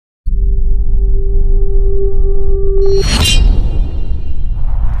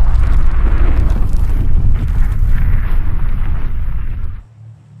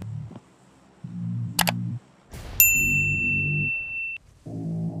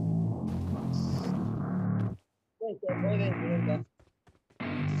I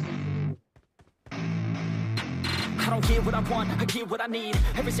don't get what I want, I get what I need.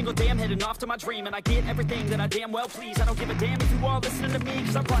 Every single day I'm heading off to my dream, and I get everything that I damn well please. I don't give a damn if you all listening to me,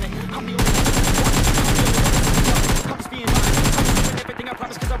 cause I run it. I'm the only one I'm just being honest. I'm just doing everything I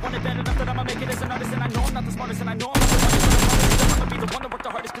promise, cause I want it bad enough that I'ma make it as an artist. And I know I'm not the smartest, and I know I'm not the smartest, but I'ma be the one to work the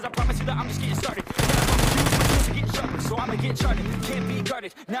hardest, cause I promise you that I'm just getting started. And I promise you, my tools are getting sharper, so I'ma get charted. Can't be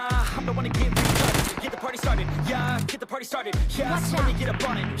guarded, nah, I'm the one to get restarted. Get the party started, yeah, get the party started. Yeah, so let me get up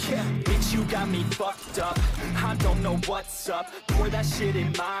on it, yeah. Bitch, you got me fucked up, I don't know what's up. Pour that shit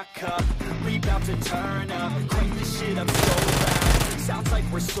in my cup, we bout to turn up. Crank this shit up so loud, sounds like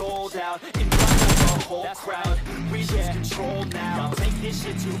we're sold out. In front of the whole crowd, we lose control now. Don't take this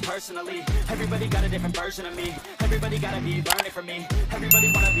shit too personally, everybody got a different version of me. Everybody gotta be learning from me,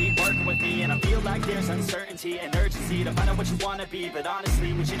 everybody wanna be working with me. And I feel like there's uncertainty and urgency to find out what you wanna be. But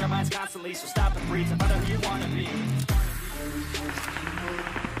honestly, we change our minds constantly, so stop and breathe and find out who you wanna be.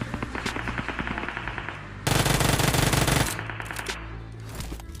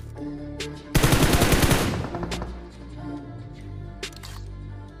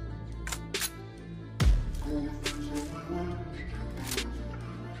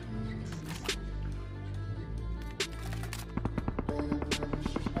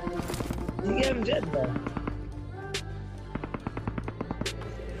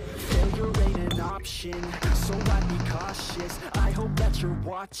 Failure ain't an option, so I'd be cautious. I hope that you're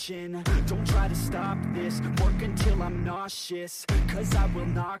watching. Don't try to stop this, work until I'm nauseous, cause I will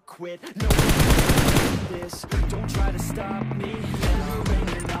not quit. No one can do this, don't try to stop me. Failure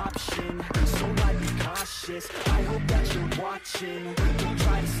ain't an option, so I'd be cautious. I hope that you're watching. Don't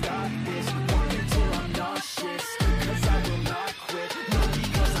try to stop this, work until I'm nauseous, cause I will not quit. No,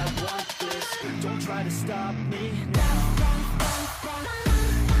 because I want this, don't try to stop me now.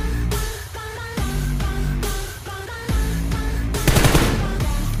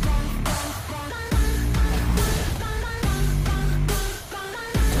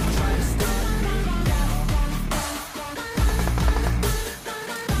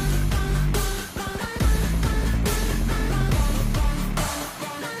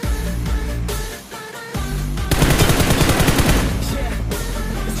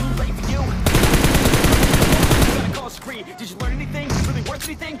 Did you learn anything? Really worth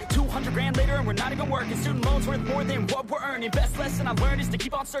anything? 200 grand later and we're not even working. Student loans worth more than what we're earning. Best lesson I learned is to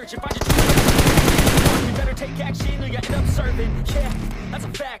keep on searching. Find your true. You better take action or you end up serving. Yeah, that's a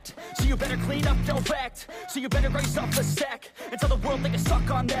fact. So you better clean up your act. So you better raise up a stack and tell the world they can suck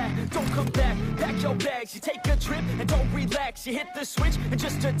on that. Don't come back, pack your bags. You take a trip and don't relax. You hit the switch and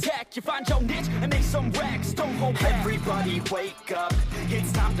just attack. You find your niche and make some racks. Don't hold back. Everybody wake up,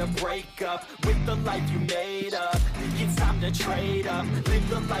 it's time to break up with the life you made up. It's time to trade up, live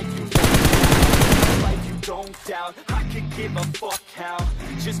the life you want, the life you don't doubt. I could give a fuck how,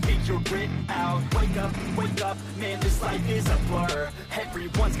 just get your grit out. Wake up, man, this life is a blur.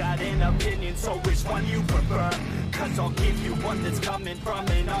 Everyone's got an opinion, so which one you prefer? Cause I'll give you one that's coming from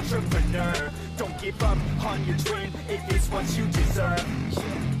an entrepreneur. Don't give up on your dream, it is what you deserve.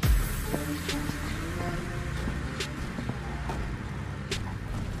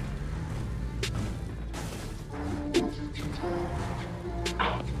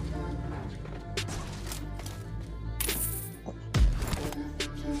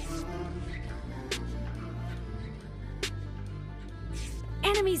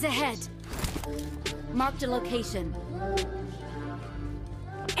 Enemies ahead! Marked a location.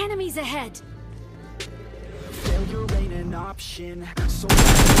 Enemies ahead! Failure ain't an option, so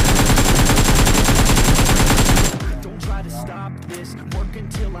don't try to stop this, work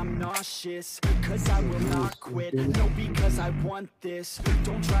until I'm nauseous, cause I will not quit. No, because I want this,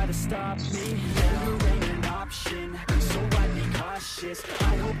 don't try to stop me. Failure ain't an option, so I'd be cautious.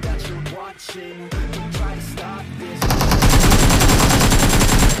 I hope that you're watching. Don't try to stop this,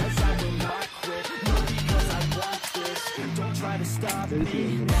 cause I will not quit. No, because I want this, don't try to stop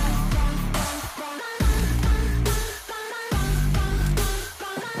me now.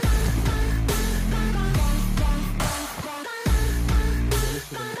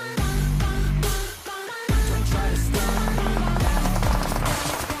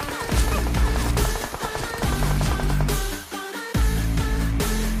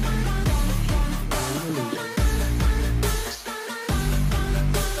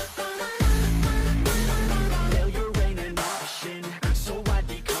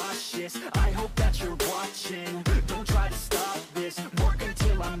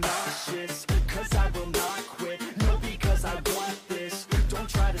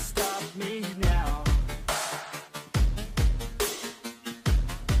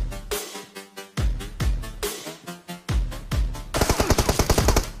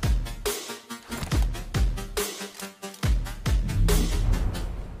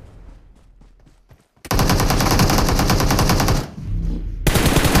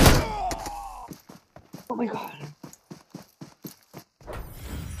 my god.